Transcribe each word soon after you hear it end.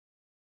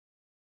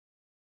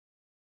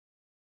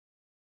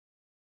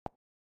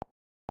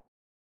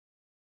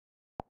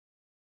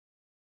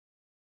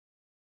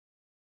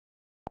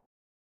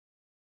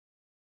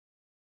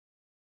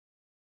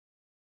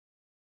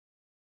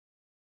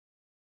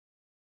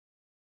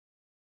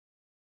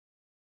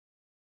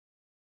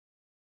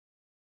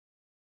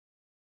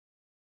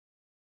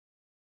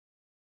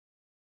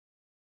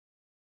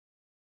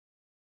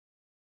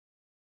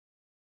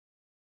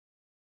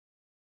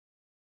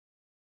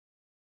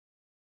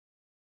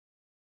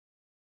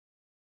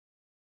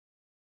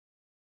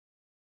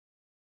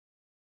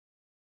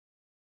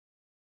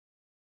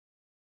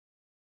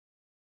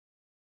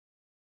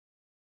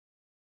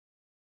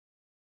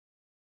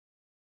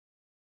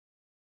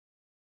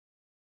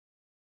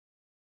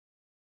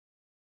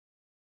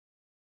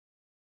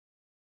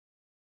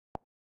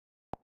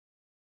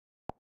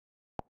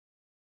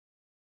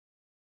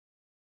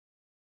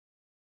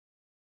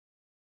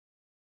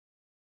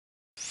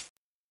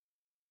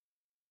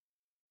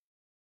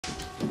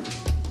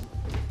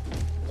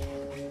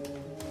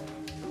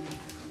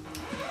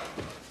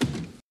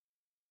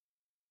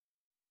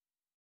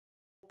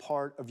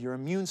part of your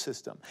immune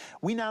system.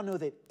 We now know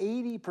that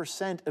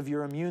 80% of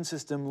your immune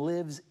system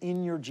lives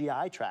in your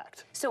GI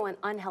tract. So an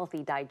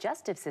unhealthy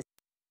digestive system.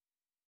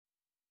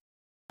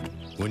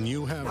 When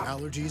you have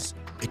allergies,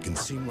 it can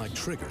seem like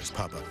triggers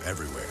pop up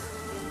everywhere.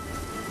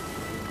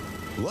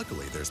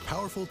 Luckily, there's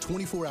powerful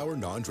 24-hour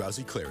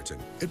non-drowsy Claritin.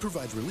 It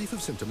provides relief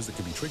of symptoms that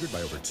can be triggered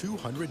by over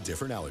 200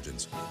 different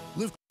allergens.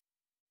 Live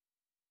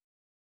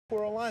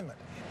for alignment.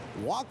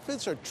 Walk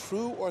fits are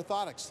true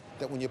orthotics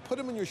that when you put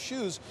them in your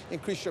shoes,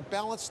 increase your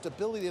balance,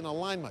 stability, and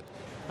alignment.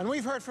 And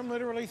we've heard from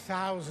literally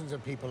thousands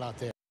of people out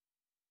there.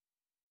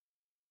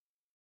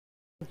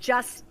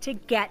 Just to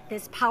get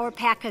this power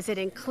pack, because it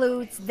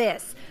includes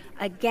this.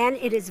 Again,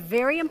 it is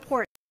very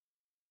important.